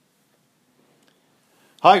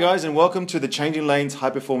Hi guys, and welcome to the Changing Lanes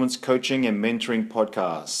High Performance Coaching and Mentoring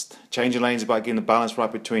Podcast. Changing Lanes is about getting the balance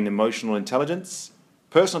right between emotional intelligence,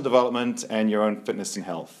 personal development, and your own fitness and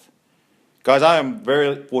health. Guys, I am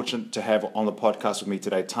very fortunate to have on the podcast with me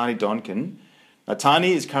today Tahnee Donkin. Now,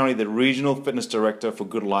 Tahnee is currently the Regional Fitness Director for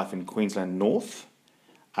Goodlife in Queensland North.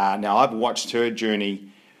 Now, I've watched her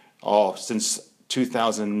journey since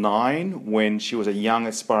 2009 when she was a young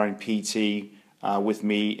aspiring PT with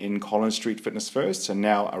me in Collins Street Fitness First, and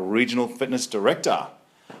now a regional fitness director.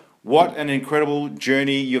 What an incredible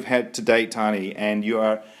journey you've had to date, Tahnee, and you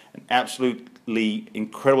are an absolutely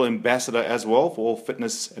incredible ambassador as well for all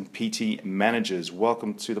fitness and PT managers.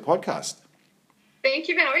 Welcome to the podcast. Thank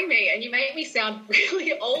you for having me, and you make me sound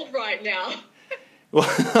really old right now.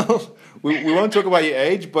 Well, we won't talk about your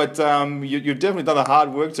age, but you've definitely done the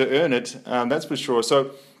hard work to earn it, that's for sure.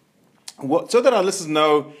 So that our listeners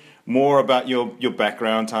know more about your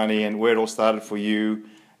background, Tahnee, and where it all started for you.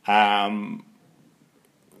 So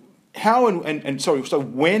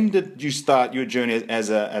when did you start your journey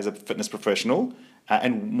as a fitness professional,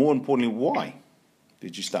 and more importantly, why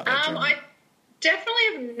did you start that journey? I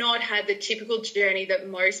definitely have not had the typical journey that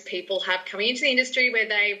most people have coming into the industry where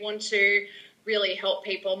they want to really help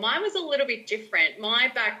people. Mine was a little bit different.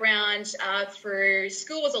 My background through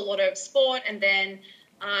school was a lot of sport, and then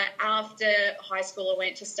after high school, I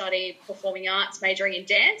went to study performing arts, majoring in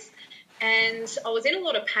dance, and I was in a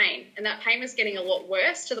lot of pain, and that pain was getting a lot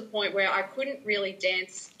worse to the point where I couldn't really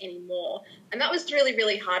dance anymore, and that was really,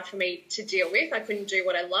 really hard for me to deal with. I couldn't do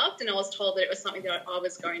what I loved, and I was told that it was something that I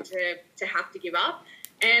was going to have to give up.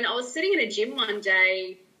 And I was sitting in a gym one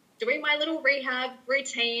day doing my little rehab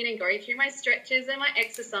routine and going through my stretches and my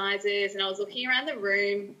exercises, and I was looking around the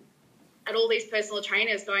room at all these personal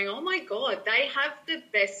trainers going, oh my God, they have the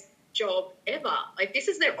best job ever. Like, this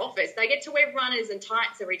is their office. They get to wear runners and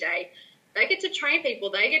tights every day. They get to train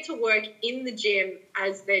people. They get to work in the gym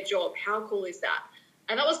as their job. How cool is that?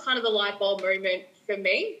 And that was kind of the light bulb moment for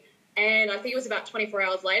me. And I think it was about 24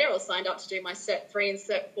 hours later, I was signed up to do my Cert 3 and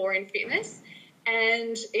Cert 4 in fitness.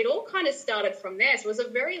 And it all kind of started from there. So it was a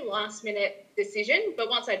very last-minute decision. But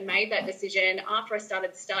once I'd made that decision, after I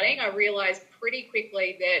started studying, I realised pretty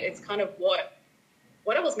quickly that it's kind of what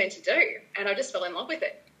I was meant to do. And I just fell in love with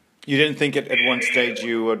it. You didn't think at one stage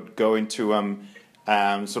you would go into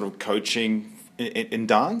sort of coaching in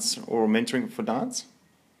dance or mentoring for dance?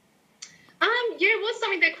 Yeah, it was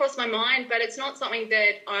something that crossed my mind, but it's not something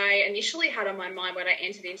that I initially had on my mind when I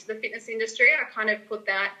entered into the fitness industry. I kind of put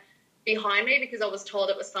that behind me because I was told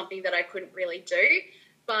it was something that I couldn't really do.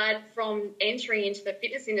 But from entering into the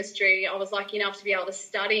fitness industry, I was lucky enough to be able to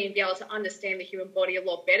study and be able to understand the human body a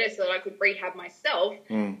lot better so that I could rehab myself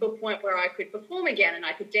to a point where I could perform again and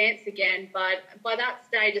I could dance again. But by that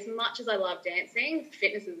stage, as much as I love dancing,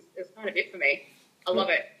 fitness is kind of it for me. I love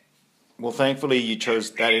it. Well, thankfully you chose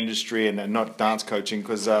that industry and not dance coaching,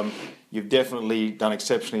 because you've definitely done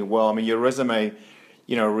exceptionally well. I mean, your resume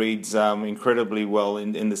reads incredibly well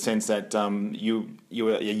in the sense that you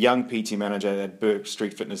were a young PT manager at Burke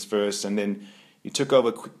Street Fitness First, and then you took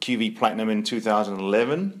over QV Platinum in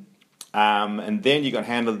 2011, and then you got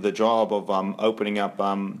handed the job of opening up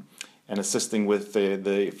and assisting with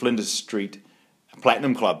the Flinders Street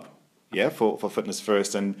Platinum Club, for Fitness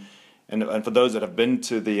First, and for those that have been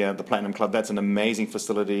to the Platinum Club, that's an amazing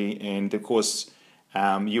facility, and of course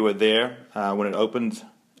you were there when it opened,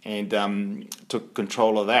 and took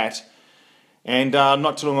control of that. And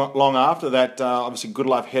not too long after that, obviously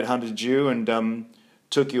Goodlife headhunted you and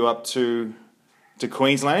took you up to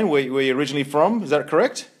Queensland, where you're originally from. Is that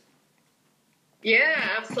correct?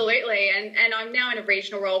 Yeah, absolutely. And I'm now in a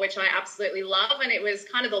regional role, which I absolutely love. And it was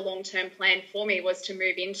kind of the long-term plan for me was to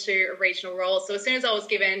move into a regional role. So as soon as I was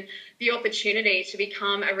given the opportunity to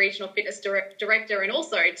become a regional fitness director and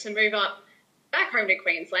also to move up back home to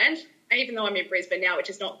Queensland, and even though I'm in Brisbane now, which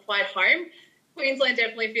is not quite home, Queensland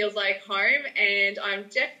definitely feels like home, and I'm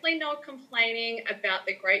definitely not complaining about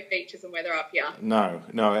the great beaches and weather up here. No,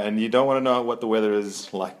 and you don't want to know what the weather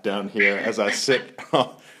is like down here as I sit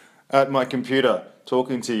at my computer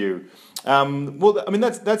talking to you. Well, I mean,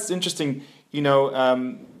 that's interesting. A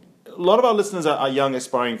lot of our listeners are young,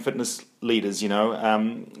 aspiring fitness leaders,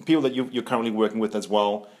 people that you're currently working with as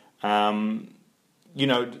well.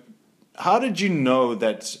 How did you know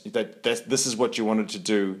that this is what you wanted to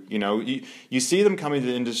do? You see them come into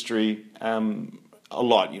the industry a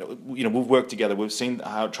lot. We've worked together. We've seen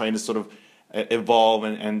how trainers sort of evolve,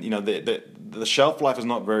 and the shelf life is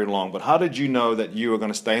not very long. But how did you know that you were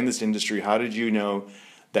going to stay in this industry? How did you know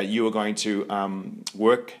that you were going to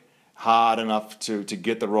work hard enough to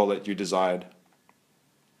get the role that you desired?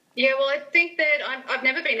 Yeah, well, I think that I've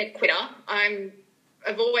never been a quitter. I'm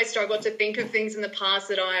I've always struggled to think of things in the past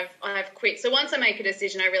that I've quit. So once I make a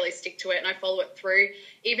decision, I really stick to it and I follow it through,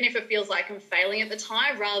 even if it feels like I'm failing at the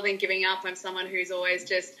time. Rather than giving up, I'm someone who's always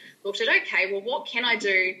just looked at, okay, well, what can I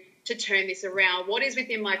do to turn this around? What is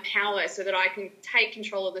within my power so that I can take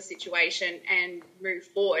control of the situation and move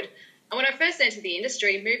forward? And when I first entered the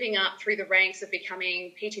industry, moving up through the ranks of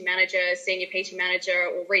becoming PT manager, senior PT manager,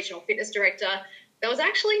 or regional fitness director, that was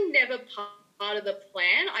actually never part of the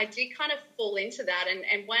plan. I did kind of fall into that,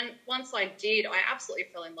 and once I did, I absolutely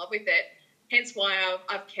fell in love with it, hence why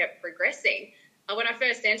I've kept progressing. When I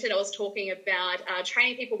first entered, I was talking about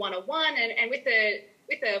training people one-on-one, and with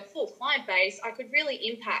a full client base, I could really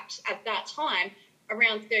impact at that time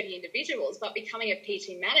around 30 individuals. But becoming a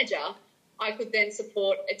PT manager, I could then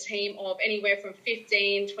support a team of anywhere from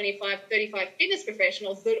 15, 25, 35 fitness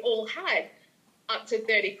professionals that all had up to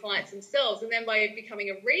 30 clients themselves. And then by becoming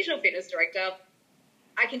a regional fitness director,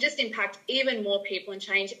 I can just impact even more people and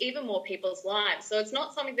change even more people's lives. So it's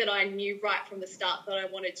not something that I knew right from the start that I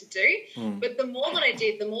wanted to do. But the more that I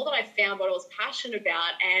did, the more that I found what I was passionate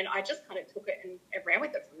about, and I just kind of took it and ran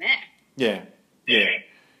with it from there.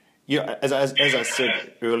 Yeah. As I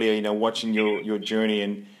said earlier, watching your journey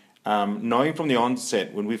and knowing from the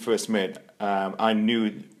onset when we first met, I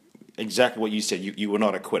knew exactly what you said. You were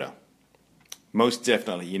not a quitter. Most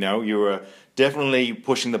definitely, you were definitely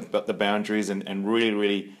pushing the boundaries and really,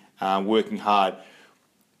 really working hard.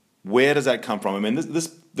 Where does that come from? I mean,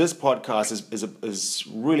 this podcast is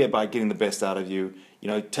really about getting the best out of you.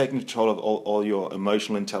 Taking control of all your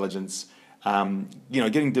emotional intelligence.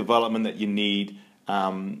 Getting development that you need.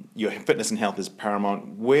 Your fitness and health is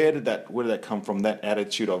paramount. Where did that come from? That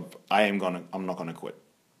attitude of I'm not gonna quit.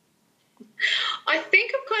 I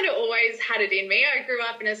think I've kind of always had it in me. I grew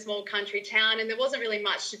up in a small country town and there wasn't really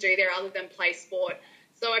much to do there other than play sport.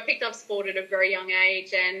 So I picked up sport at a very young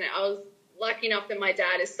age, and I was lucky enough that my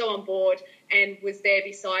dad is so on board and was there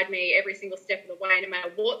beside me every single step of the way, no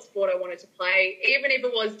matter what sport I wanted to play, even if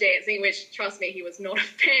it was dancing, which, trust me, he was not a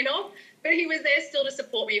fan of, but he was there still to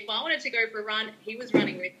support me. If I wanted to go for a run, he was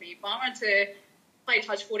running with me. If I wanted to play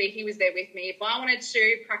touch footy, he was there with me. If I wanted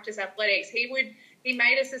to practice athletics, he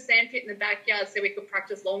made us a sandpit in the backyard so we could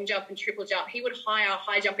practice long jump and triple jump. He would hire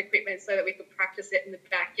high jump equipment so that we could practice it in the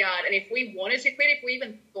backyard. And if we wanted to quit, if we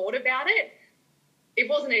even thought about it, it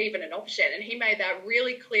wasn't even an option. And he made that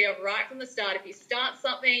really clear right from the start. If you start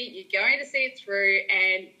something, you're going to see it through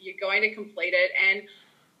and you're going to complete it. And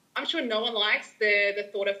I'm sure no one likes the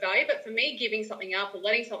thought of failure, but for me, giving something up or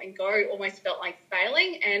letting something go almost felt like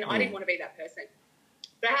failing, and I didn't want to be that person.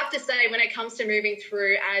 But I have to say, when it comes to moving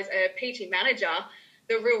through as a PT manager,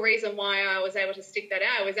 the real reason why I was able to stick that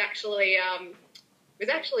out was actually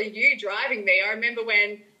you driving me. I remember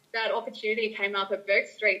when that opportunity came up at Burke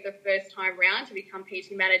Street the first time round to become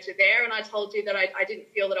PT manager there, and I told you that I didn't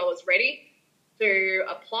feel that I was ready to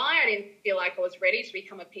apply. I didn't feel like I was ready to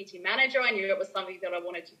become a PT manager. I knew it was something that I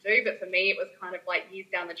wanted to do, but for me it was kind of like years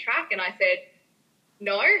down the track, and I said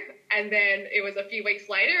no, and then it was a few weeks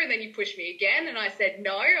later, and then you pushed me again, and I said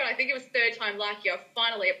no, and I think it was third time lucky. I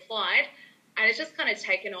finally applied, and it's just kind of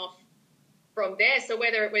taken off from there. So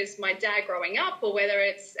whether it was my dad growing up or whether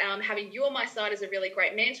it's having you on my side as a really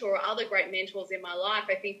great mentor or other great mentors in my life,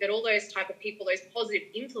 I think that all those type of people, those positive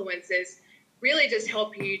influences, really just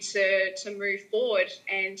help you to move forward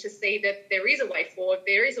and to see that there is a way forward,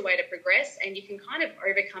 there is a way to progress, and you can kind of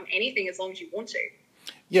overcome anything as long as you want to.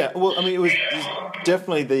 Yeah, well, I mean, it was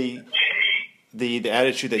definitely the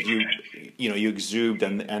attitude that you exuded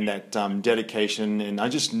and that dedication, and I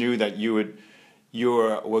just knew that you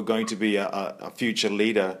were going to be a future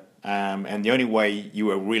leader, and the only way you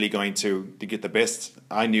were really going to get the best,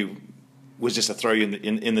 I knew, was just to throw you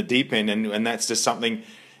in the deep end, and that's just something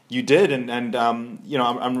you did, and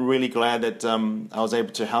I'm really glad that I was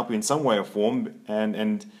able to help you in some way or form,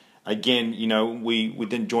 and again, we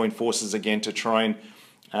didn't join forces again to try and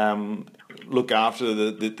look after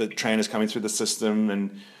the trainers coming through the system,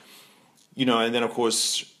 and then of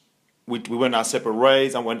course we went our separate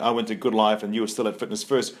ways. I went to Goodlife, and you were still at Fitness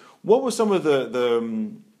First. What were some of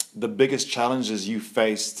the biggest challenges you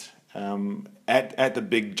faced at the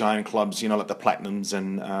big giant clubs, like the Platinums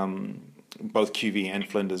and both QV and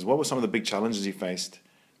Flinders? What were some of the big challenges you faced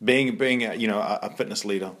being a fitness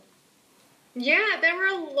leader? Yeah, there were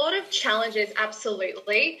a lot of challenges,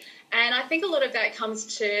 absolutely. And I think a lot of that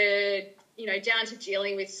comes to, down to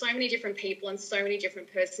dealing with so many different people and so many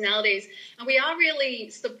different personalities. And we are really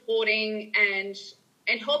supporting and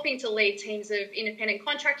helping to lead teams of independent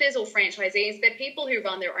contractors or franchisees. They're people who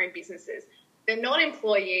run their own businesses. They're not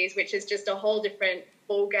employees, which is just a whole different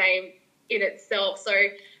ball game in itself. So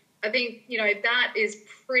I think, that is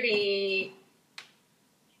pretty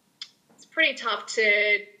pretty tough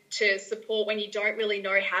to support when you don't really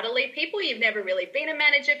know how to lead people. You've never really been a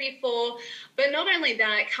manager before. But not only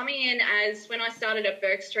that, coming in as when I started at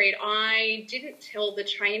Burke Street, I didn't tell the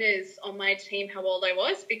trainers on my team how old I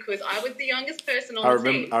was because I was the youngest person on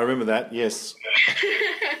the team. I remember that, yes.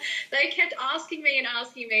 They kept asking me, and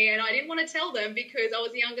I didn't want to tell them because I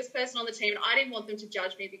was the youngest person on the team, and I didn't want them to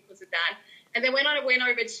judge me because of that. And then when I went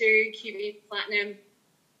over to QB Platinum,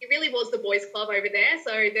 it really was the boys' club over there,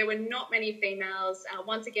 so there were not many females.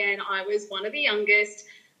 Once again, I was one of the youngest.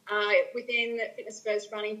 Within Fitness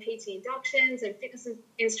First running PT inductions and fitness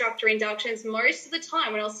instructor inductions, most of the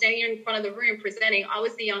time when I was standing in front of the room presenting, I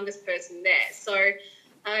was the youngest person there. So,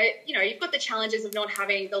 you've got the challenges of not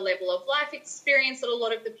having the level of life experience that a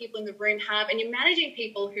lot of the people in the room have, and you're managing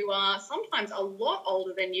people who are sometimes a lot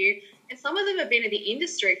older than you, and some of them have been in the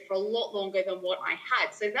industry for a lot longer than what I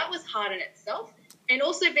had. So that was hard in itself. And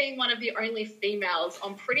also being one of the only females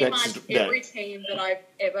on pretty much every team that I've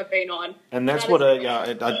ever been on. And that's what I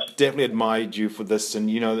definitely admired you for this. And,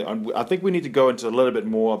 I think we need to go into a little bit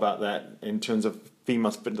more about that in terms of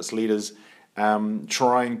female fitness leaders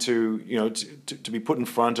trying to, to be put in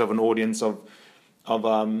front of an audience of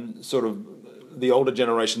sort of the older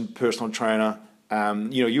generation personal trainer.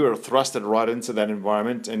 You were thrusted right into that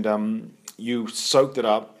environment and you soaked it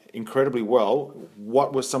up incredibly well.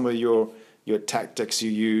 What were some of your tactics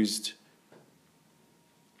you used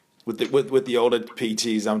with the older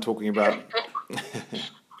PTs I'm talking about?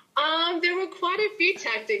 There were quite a few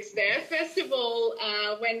tactics there. First of all,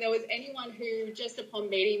 when there was anyone who just upon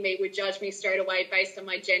meeting me would judge me straight away based on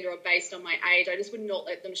my gender or based on my age, I just would not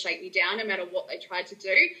let them shake me down no matter what they tried to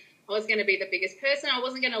do. I was going to be the biggest person. I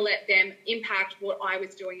wasn't going to let them impact what I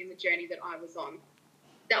was doing in the journey that I was on.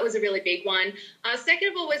 That was a really big one.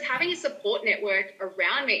 Second of all was having a support network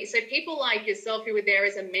around me. So people like yourself who were there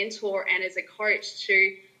as a mentor and as a coach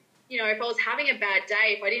to, if I was having a bad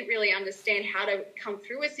day, if I didn't really understand how to come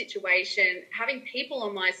through a situation, having people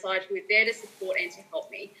on my side who were there to support and to help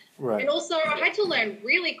me. Right. And also I had to learn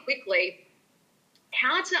really quickly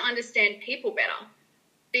how to understand people better.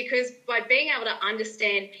 Because by being able to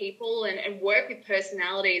understand people and work with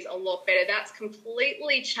personalities a lot better, that's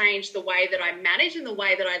completely changed the way that I manage and the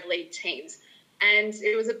way that I lead teams. And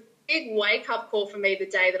it was a big wake-up call for me the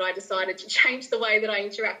day that I decided to change the way that I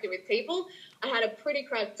interacted with people. I had a pretty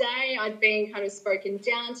crap day. I'd been kind of spoken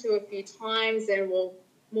down to a few times and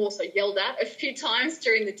more so yelled at a few times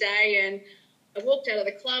during the day. And I walked out of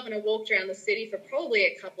the club and I walked around the city for probably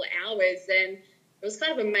a couple of hours, and it was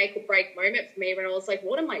kind of a make or break moment for me when I was like,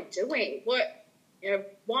 what am I doing?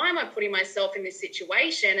 Why am I putting myself in this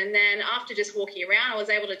situation? And then after just walking around, I was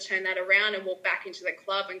able to turn that around and walk back into the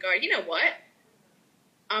club and go, you know what?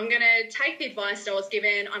 I'm going to take the advice that I was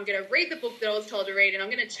given. I'm going to read the book that I was told to read, and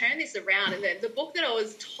I'm going to turn this around. And the book that I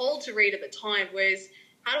was told to read at the time was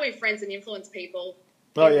How to Influence and Influence People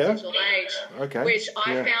in Digital Age, which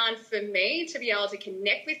I found for me to be able to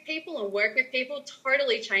connect with people and work with people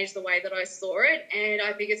totally changed the way that I saw it. And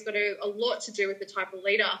I think it's got a lot to do with the type of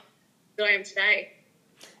leader that I am today.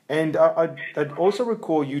 And I'd also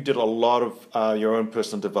recall you did a lot of your own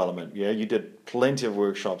personal development. Yeah, you did plenty of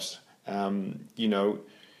workshops.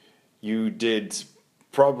 You did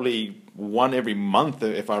probably one every month,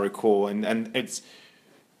 if I recall. And it's...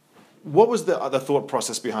 What was the thought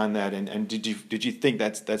process behind that, and did you think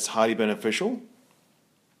that's highly beneficial?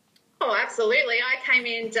 Oh, absolutely. I came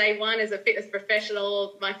in day one as a fitness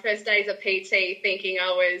professional, my first day as a PT, thinking I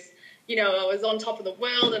was on top of the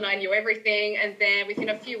world and I knew everything. And then within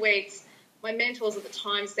a few weeks, my mentors at the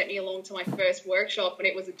time sent me along to my first workshop, and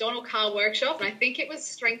it was a Donald Carr workshop, and I think it was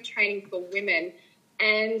strength training for women.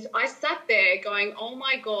 And I sat there going, oh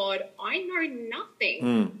my God, I know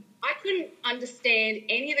nothing. I couldn't understand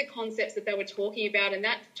any of the concepts that they were talking about, and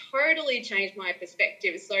that totally changed my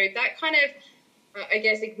perspective. So that kind of,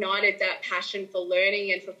 ignited that passion for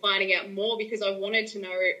learning and for finding out more, because I wanted to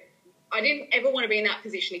know. I didn't ever want to be in that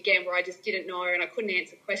position again where I just didn't know and I couldn't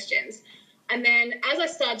answer questions. And then as I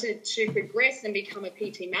started to progress and become a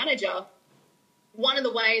PT manager, one of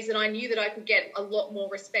the ways that I knew that I could get a lot more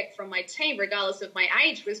respect from my team, regardless of my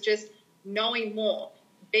age, was just knowing more,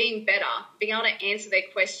 being better, being able to answer their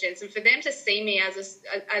questions, and for them to see me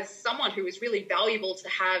as someone who was really valuable to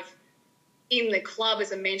have in the club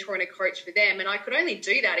as a mentor and a coach for them. And I could only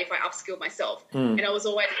do that if I upskilled myself. And I was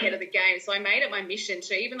always ahead of the game. So I made it my mission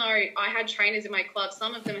to, even though I had trainers in my club,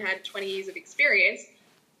 some of them had 20 years of experience,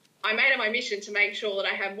 I made it my mission to make sure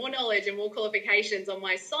that I had more knowledge and more qualifications on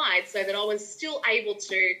my side so that I was still able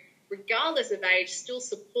to regardless of age, still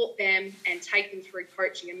support them and take them through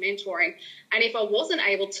coaching and mentoring. And if I wasn't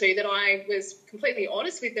able to, that I was completely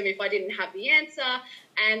honest with them if I didn't have the answer.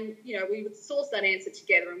 And, we would source that answer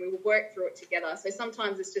together and we would work through it together. So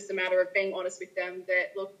sometimes it's just a matter of being honest with them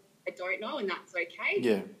that, look, I don't know, and that's okay.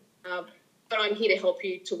 Yeah. But I'm here to help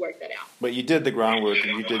you to work that out. But you did the groundwork,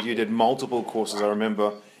 and you did multiple courses. I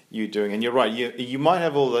remember you doing, and you're right. You might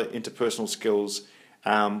have all the interpersonal skills,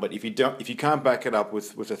 but if you can't back it up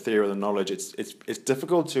with the theory or the knowledge, it's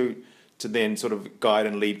difficult to then sort of guide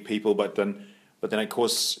and lead people. But then of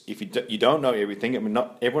course, if you don't know everything, I mean,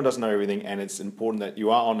 not everyone doesn't know everything, and it's important that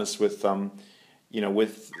you are honest with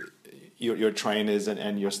with your trainers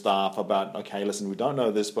and your staff about, okay, listen, we don't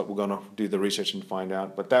know this, but we're going to do the research and find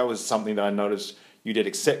out. But that was something that I noticed you did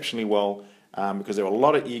exceptionally well, because there were a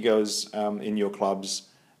lot of egos in your clubs,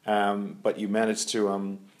 but you managed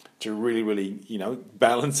to really, really,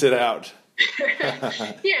 balance it out.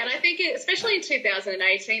 Yeah, and I think especially in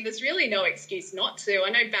 2018, there's really no excuse not to.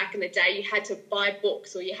 I know back in the day you had to buy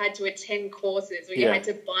books or you had to attend courses or you had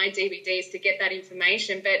to buy DVDs to get that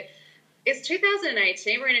information, but it's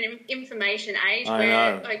 2018. We're in an information age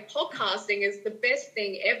where podcasting is the best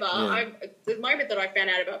thing ever. Yeah. The moment that I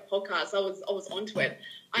found out about podcasts, I was onto it.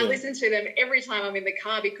 I listen to them every time I'm in the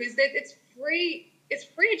car because it's free. It's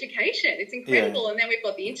free education. It's incredible. And then we've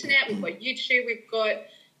got the internet, we've got YouTube, we've got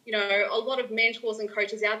a lot of mentors and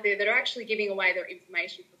coaches out there that are actually giving away their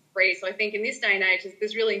information for free. So I think in this day and age,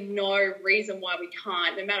 there's really no reason why we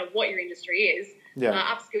can't, no matter what your industry is.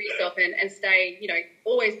 Upskill yourself and stay,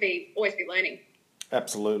 always be learning.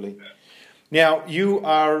 Absolutely. Now, you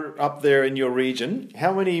are up there in your region.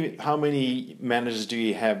 How many managers do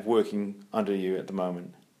you have working under you at the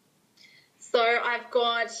moment? So I've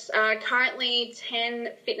got currently 10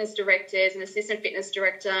 fitness directors, an assistant fitness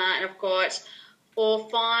director, and I've got 4 or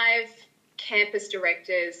 5 campus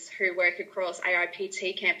directors who work across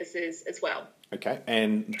AIPT campuses as well. Okay,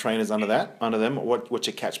 and trainers under them? What's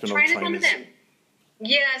your catchment of trainers? Trainers under them.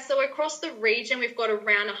 Yeah, so across the region, we've got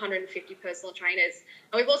around 150 personal trainers.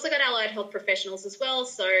 And we've also got allied health professionals as well.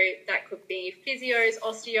 So that could be physios,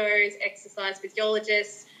 osteos, exercise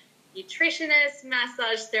physiologists, nutritionists,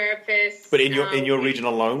 massage therapists. But in your region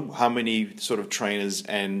alone, how many sort of trainers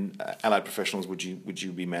and allied professionals would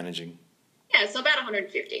you be managing? Yeah, so about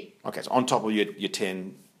 150. Okay, so on top of your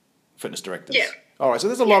 10 fitness directors. Yeah. All right, so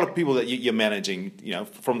there's a lot of people that you're managing,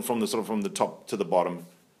 from the top to the bottom,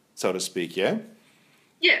 so to speak. Yeah.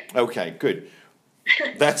 Yeah. Okay, good.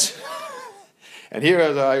 And here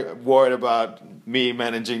was I worried about me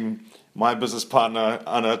managing my business partner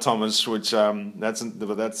Anna Thomas, which that's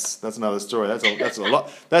another story. That's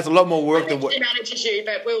a lot more work than what she manages you,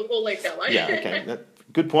 but we'll leave that one. Yeah. Okay.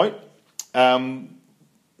 Good point.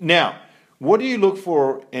 Now, what do you look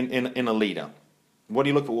for in a leader? What do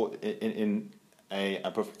you look for in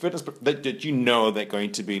a fitness that they're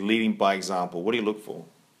going to be leading by example? What do you look for?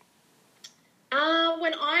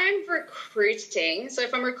 When I'm recruiting, so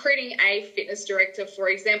if I'm recruiting a fitness director, for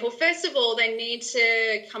example, first of all, they need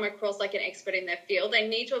to come across like an expert in their field. They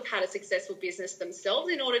need to have had a successful business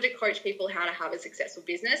themselves in order to coach people how to have a successful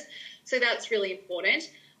business. So that's really important.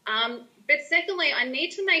 But secondly, I need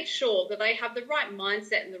to make sure that they have the right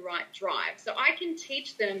mindset and the right drive. So I can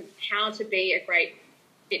teach them how to be a great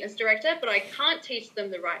fitness director, but I can't teach them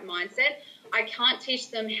the right mindset. I can't teach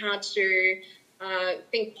them how to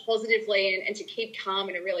think positively and to keep calm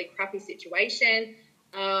in a really crappy situation.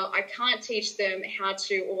 I can't teach them how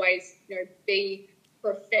to always, be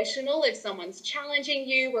professional if someone's challenging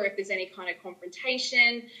you or if there's any kind of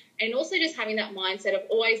confrontation, and also just having that mindset of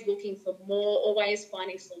always looking for more, always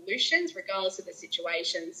finding solutions regardless of the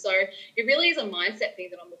situation. So it really is a mindset thing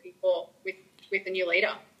that I'm looking for with the new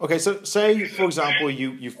leader. Okay, so say, for example,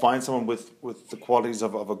 you find someone with the qualities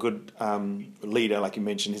of a good leader, like you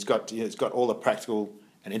mentioned. He's got all the practical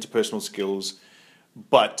and interpersonal skills,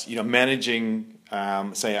 but managing,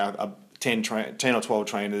 say, 10 or 12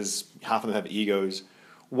 trainers, half of them have egos.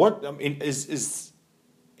 Is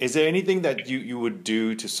there anything that you would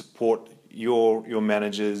do to support your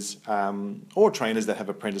managers or trainers that have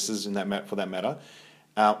apprentices for that matter,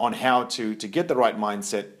 on how to get the right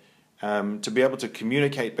mindset? To be able to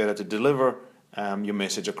communicate better, to deliver your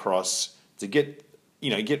message across, to get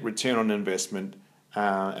return on investment,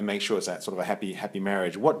 and make sure it's that sort of a happy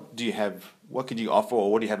marriage. What do you have? What could you offer,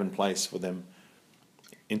 or what do you have in place for them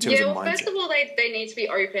in terms of mindset? First of all, they need to be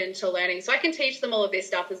open to learning. So I can teach them all of this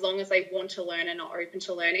stuff as long as they want to learn and are open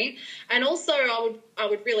to learning. And also, I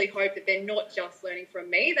would really hope that they're not just learning from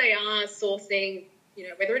me. They are sourcing,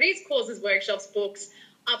 whether it is courses, workshops, books.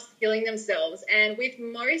 upskilling themselves. And with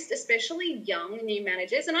most, especially young new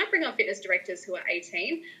managers, and I bring on fitness directors who are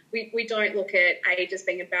 18, we don't look at age as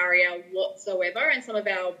being a barrier whatsoever. And some of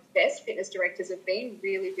our best fitness directors have been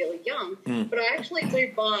really, really young. But I actually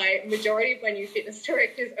do buy majority of my new fitness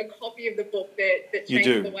directors a copy of the book that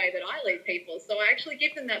changes the way that I lead people. So I actually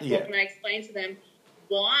give them that book and I explain to them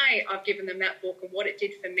why I've given them that book and what it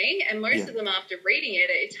did for me. And most of them, after reading it,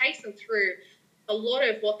 it takes them through a lot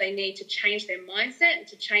of what they need to change their mindset and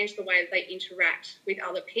to change the way that they interact with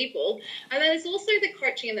other people. And then there's also the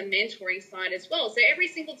coaching and the mentoring side as well. So every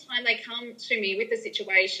single time they come to me with a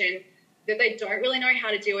situation that they don't really know how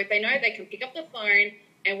to deal with, they know they can pick up the phone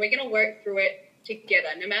and we're going to work through it together,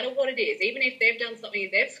 no matter what it is. Even if they've done something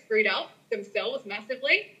and they've screwed up themselves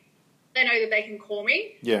massively, they know that they can call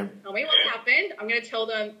me, tell me what's happened. I'm going to tell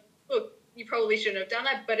them, look, you probably shouldn't have done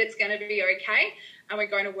that, but it's going to be okay, and we're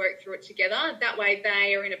going to work through it together. That way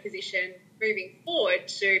they are in a position moving forward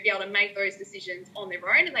to be able to make those decisions on their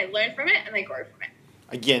own, and they learn from it and they grow from it.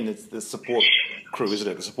 Again, it's the support crew, isn't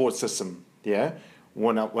it? The support system, yeah?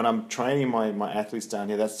 When I'm training my athletes down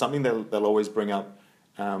here, that's something they'll always bring up,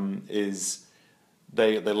 is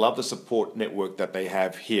they love the support network that they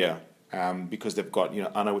have here. Because they've got,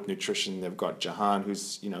 Anna with nutrition, they've got Jahan,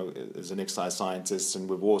 who's, is an exercise scientist, and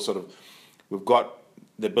we've got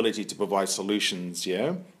the ability to provide solutions,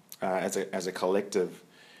 as a collective.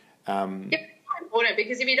 It's important,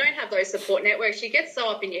 because if you don't have those support networks, you get so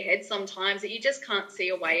up in your head sometimes that you just can't see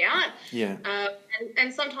a way out.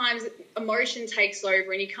 And sometimes emotion takes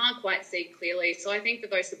over and you can't quite see clearly. So I think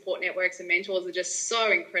that those support networks and mentors are just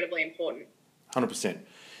so incredibly important. 100%.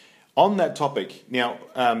 On that topic, now,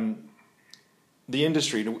 the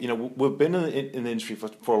industry, we've been in the industry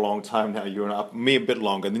for a long time now. You and me a bit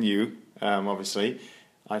longer than you, obviously.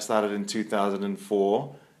 I started in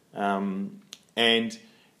 2004, and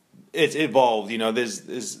it's evolved.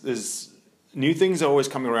 There's new things are always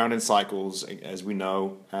coming around in cycles, as we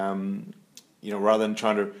know. Rather than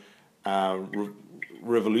trying to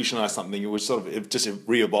revolutionize something, we're sort of just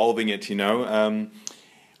re-evolving it.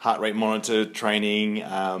 Heart rate monitor training,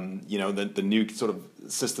 the new sort of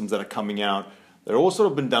systems that are coming out. They're all sort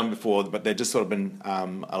of been done before, but they've just sort of been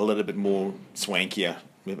a little bit more swankier,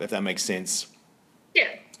 if that makes sense. Yeah.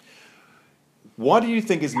 What do you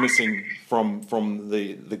think is missing from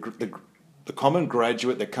the common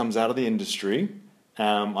graduate that comes out of the industry?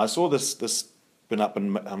 I saw this been up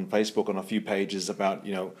on Facebook on a few pages about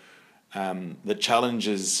the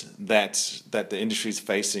challenges that the industry is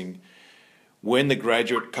facing when the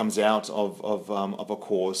graduate comes out of a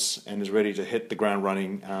course and is ready to hit the ground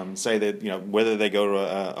running. Say that whether they go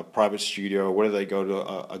to a private studio or whether they go to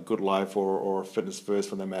a Goodlife or a Fitness First,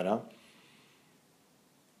 for that matter.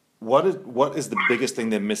 What is the biggest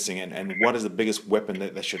thing they're missing, and what is the biggest weapon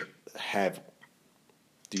that they should have?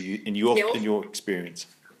 In your experience?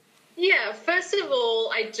 Yeah, first of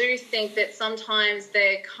all, I do think that sometimes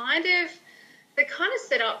they're kind of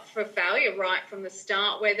set up for failure right from the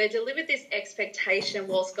start, where they're delivered this expectation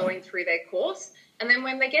whilst going through their course, and then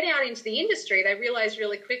when they get out into the industry, they realise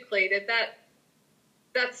really quickly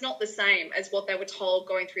that's not the same as what they were told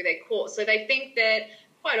going through their course. So they think that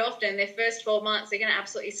quite often their first 12 months they're going to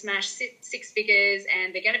absolutely smash six figures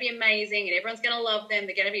and they're going to be amazing and everyone's going to love them.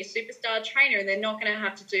 They're going to be a superstar trainer and they're not going to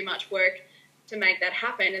have to do much work to make that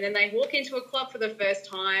happen. And then they walk into a club for the first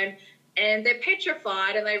time and they're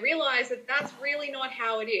petrified and they realise that that's really not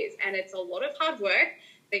how it is. And it's a lot of hard work.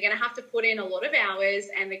 They're going to have to put in a lot of hours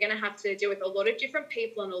and they're going to have to deal with a lot of different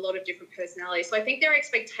people and a lot of different personalities. So I think their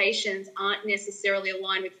expectations aren't necessarily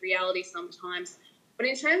aligned with reality sometimes. But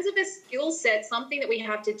in terms of a skill set, something that we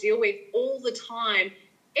have to deal with all the time,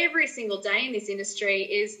 every single day in this industry,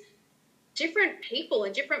 is different people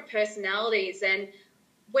and different personalities. And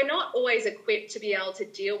we're not always equipped to be able to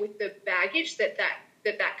deal with the baggage that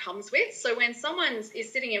comes with. So when someone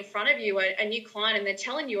is sitting in front of you, a new client, and they're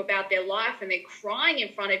telling you about their life and they're crying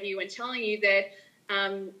in front of you and telling you that,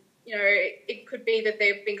 it could be that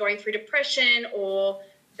they've been going through depression or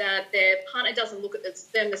that their partner doesn't look at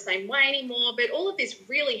them the same way anymore, but all of this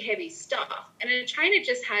really heavy stuff. And a trainer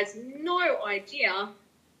just has no idea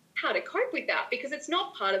how to cope with that because it's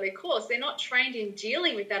not part of their course. They're not trained in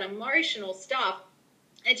dealing with that emotional stuff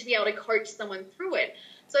and to be able to coach someone through it.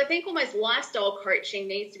 So I think almost lifestyle coaching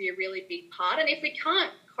needs to be a really big part. And if we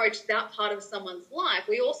can't coach that part of someone's life,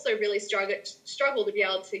 we also really struggle to be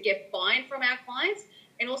able to get buy-in from our clients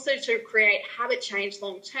and also to create habit change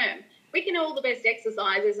long term. We can know all the best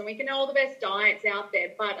exercises and we can know all the best diets out there,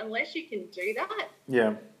 but unless you can do that,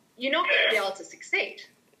 you're not going to be able to succeed.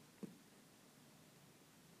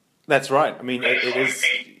 That's right. I mean,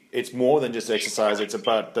 it's more than just exercise. It's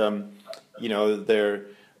about,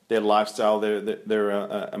 their lifestyle,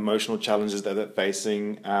 their emotional challenges that they're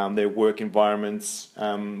facing, their work environments,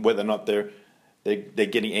 whether or not they're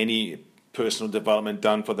getting any personal development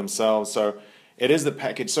done for themselves. So it is the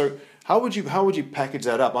package. So how would you package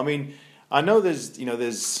that up? I mean, I know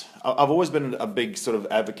I've always been a big sort of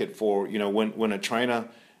advocate for, when a trainer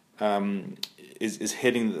is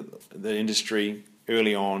heading the industry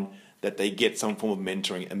early on, that they get some form of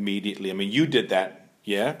mentoring immediately. I mean, you did that,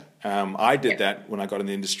 yeah. I did that when I got in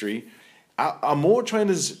the industry. Are more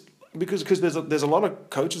trainers, because there's a lot of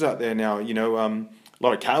coaches out there now, a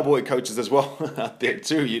lot of cowboy coaches as well out there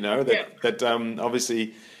too, that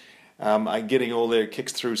obviously are getting all their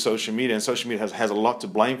kicks through social media, and social media has a lot to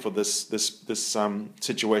blame for this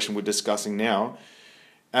situation we're discussing now.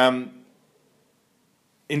 In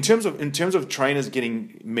terms of trainers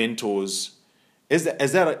getting mentors, is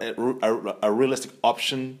that a realistic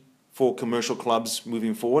option for commercial clubs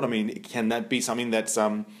moving forward? I mean, can that be something that's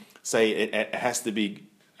say it has to be?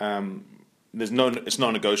 It's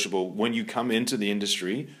non-negotiable. When you come into the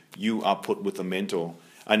industry, you are put with a mentor.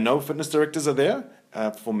 I know fitness directors are there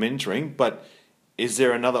for mentoring, but is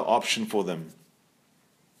there another option for them?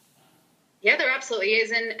 Yeah, there absolutely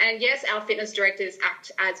is. And yes, our fitness directors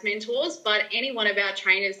act as mentors, but any one of our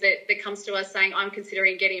trainers that comes to us saying, I'm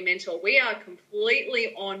considering getting a mentor, we are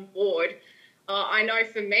completely on board. I know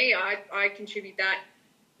for me, I contribute that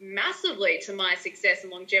massively to my success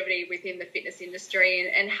and longevity within the fitness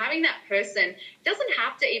industry. And having that person doesn't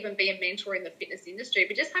have to even be a mentor in the fitness industry,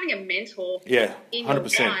 but just having a mentor in your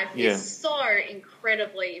life is so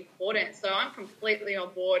incredibly important. So I'm completely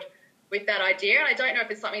on board with that idea. And I don't know if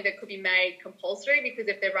it's something that could be made compulsory, because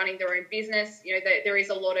if they're running their own business, there is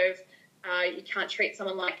a lot of, you can't treat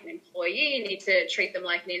someone like an employee. You need to treat them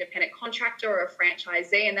like an independent contractor or a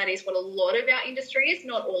franchisee. And that is what a lot of our industry is,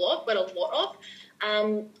 not all of, but a lot of.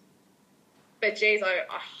 But geez, I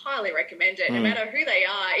highly recommend it, no matter who they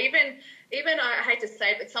are. Even I hate to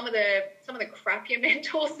say it, but some of the crappier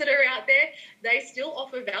mentors that are out there, they still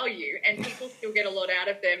offer value, and people still get a lot out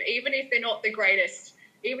of them, even if they're not the greatest.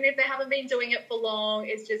 Even if they haven't been doing it for long,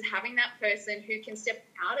 it's just having that person who can step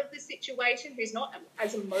out of the situation, who's not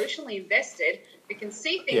as emotionally invested, who can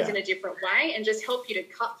see things in a different way and just help you to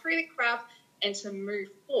cut through the crap and to move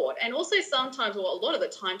forward. And also sometimes, or a lot of the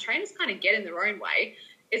time, trainers kind of get in their own way.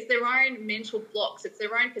 It's their own mental blocks. It's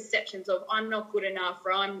their own perceptions of, I'm not good enough,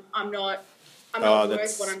 or I'm not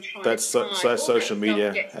worth what I'm trying to try. Social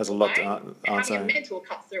media has a lot to answer. Having a mentor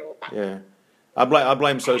cuts through all that. Yeah. I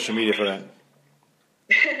blame social media for that.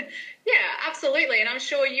 Yeah, absolutely. And I'm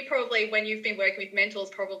sure you probably, when you've been working with mentors,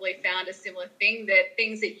 probably found a similar thing, that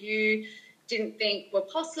things that you didn't think were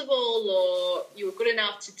possible or you were good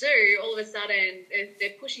enough to do, all of a sudden they're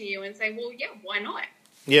pushing you and saying, well, yeah, why not?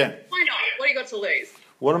 Yeah. Why not? What do you got to lose?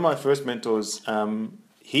 One of my first mentors,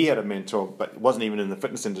 he had a mentor, but wasn't even in the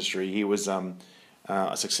fitness industry. He was a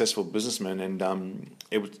successful businessman, and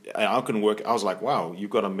I couldn't work. I was like, wow,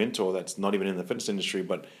 you've got a mentor that's not even in the fitness industry,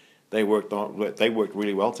 but they worked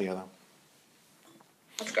really well together.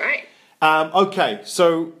 That's great. Okay,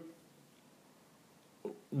 so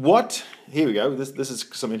here we go. This is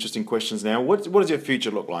some interesting questions now. What does your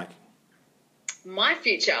future look like? My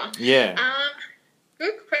future? Yeah.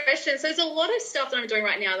 Good question. So there's a lot of stuff that I'm doing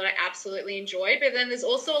right now that I absolutely enjoy, but then there's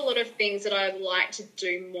also a lot of things that I'd like to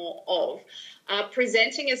do more of.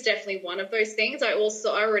 Presenting is definitely one of those things. I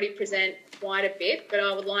already present quite a bit, but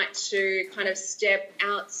I would like to kind of step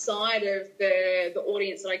outside of the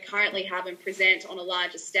audience that I currently have and present on a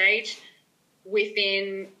larger stage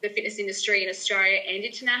within the fitness industry in Australia and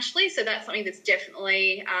internationally. So that's something that's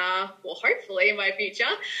definitely, hopefully in my future.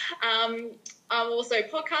 I'm also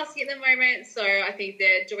podcasting at the moment, so I think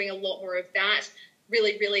they're doing a lot more of that.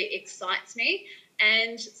 Really, really excites me.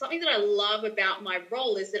 And something that I love about my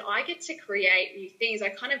role is that I get to create new things. I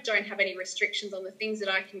kind of don't have any restrictions on the things that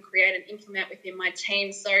I can create and implement within my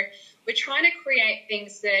team. So we're trying to create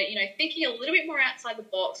things that, thinking a little bit more outside the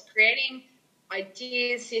box, creating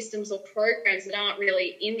ideas, systems or programs that aren't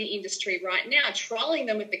really in the industry right now, trialing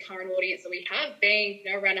them with the current audience that we have, being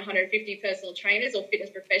around 150 personal trainers or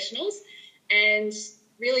fitness professionals, and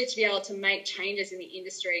really to be able to make changes in the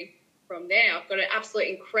industry from there. I've got an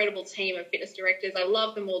absolutely incredible team of fitness directors. I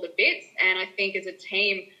love them all to bits, and I think as a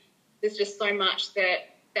team there's just so much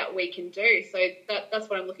that we can do. So that's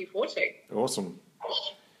what I'm looking forward to. Awesome.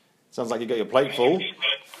 Sounds like you got your plate full.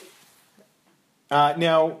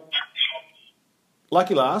 Now,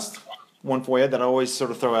 lucky last one for you that I always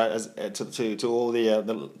sort of throw out as to all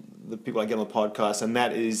the people I get on the podcast, and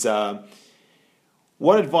that is,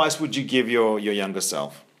 what advice would you give your younger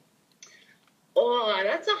self? Oh,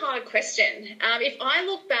 That's a hard question. If I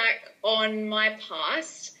look back on my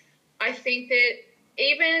past, I think that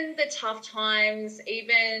even the tough times,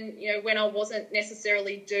 even, when I wasn't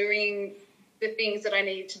necessarily doing the things that I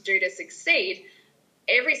needed to do to succeed,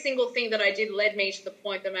 every single thing that I did led me to the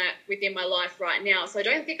point that I'm at within my life right now. So I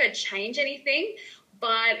don't think I'd change anything.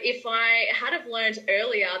 But if I had have learned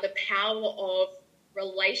earlier the power of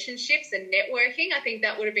relationships and networking, I think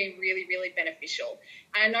that would have been really, really beneficial.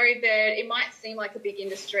 I know that it might seem like a big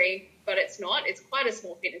industry, but it's not. It's quite a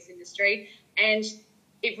small fitness industry, and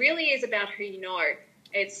it really is about who you know.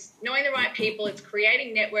 It's knowing the right people, it's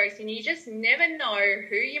creating networks, and you just never know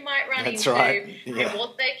who you might run That's into right. Yeah. and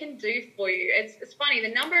what they can do for you. It's funny,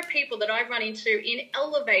 the number of people that I've run into in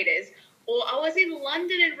elevators, or I was in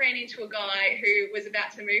London and ran into a guy who was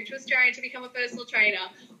about to move to Australia to become a personal trainer,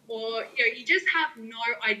 or you just have no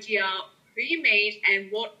idea who you meet and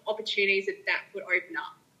what opportunities that would open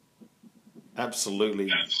up.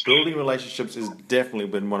 Absolutely. Building relationships has definitely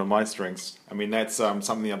been one of my strengths. I mean, that's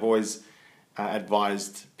something I've always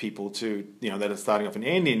advised people to, that are starting off in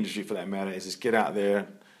any industry for that matter, is just get out there,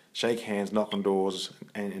 shake hands, knock on doors,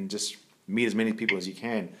 and just meet as many people as you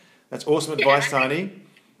can. That's awesome advice, Tahnee.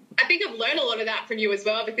 I think I've learned a lot of that from you as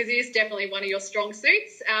well, because it is definitely one of your strong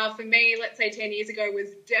suits. For me, let's say 10 years ago, was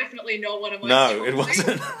definitely not one of my strong No, it suits.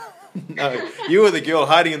 wasn't. No, you were the girl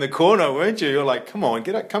hiding in the corner, weren't you? You're like, come on,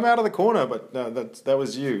 come out of the corner. But no, that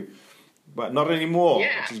was you. But not anymore,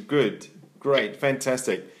 which is good. Great,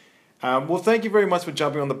 fantastic. Well, thank you very much for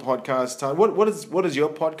jumping on the podcast, Tahnee. What is your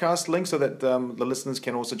podcast link so that the listeners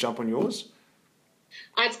can also jump on yours?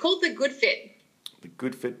 It's called The Good Fit. The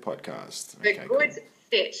Good Fit Podcast. The Good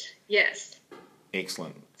Fit, yes.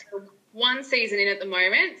 Excellent. So one season in at the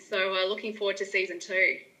moment, so looking forward to season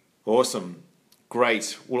 2. Awesome.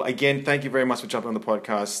 Great. Well, again, thank you very much for jumping on the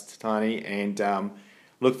podcast, Tahnee, and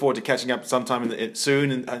look forward to catching up sometime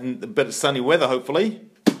soon in a bit of sunny weather, hopefully.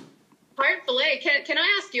 Hopefully. Can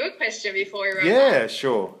I ask you a question before we wrap up? Yeah,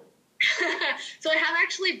 sure. So I have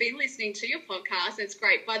actually been listening to your podcast. It's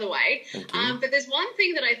great, by the way. Thank you. But there's one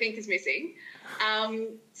thing that I think is missing.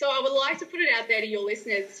 So I would like to put it out there to your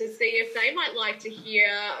listeners to see if they might like to hear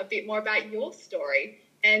a bit more about your story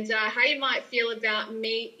and how you might feel about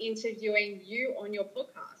me interviewing you on your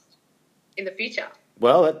podcast in the future.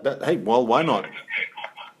 Well, well, why not?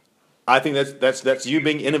 I think that's you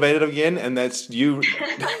being innovative again, and that's you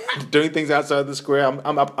doing things outside the square.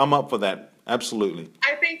 I'm up for that. Absolutely.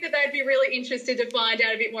 I think that they'd be really interested to find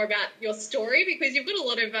out a bit more about your story, because you've got a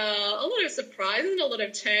lot of surprises and a lot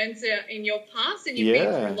of turns in your past, and you've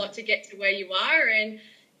been through a lot to get to where you are. And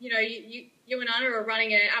you and Anna are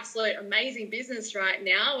running an absolute amazing business right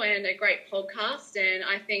now and a great podcast. And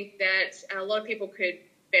I think that a lot of people could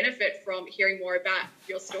benefit from hearing more about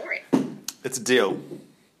your story. It's a deal.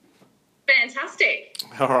 Fantastic.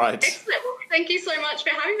 All right. Excellent. Well, thank you so much for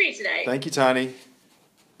having me today. Thank you, Tahnee.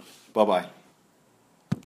 Bye-bye.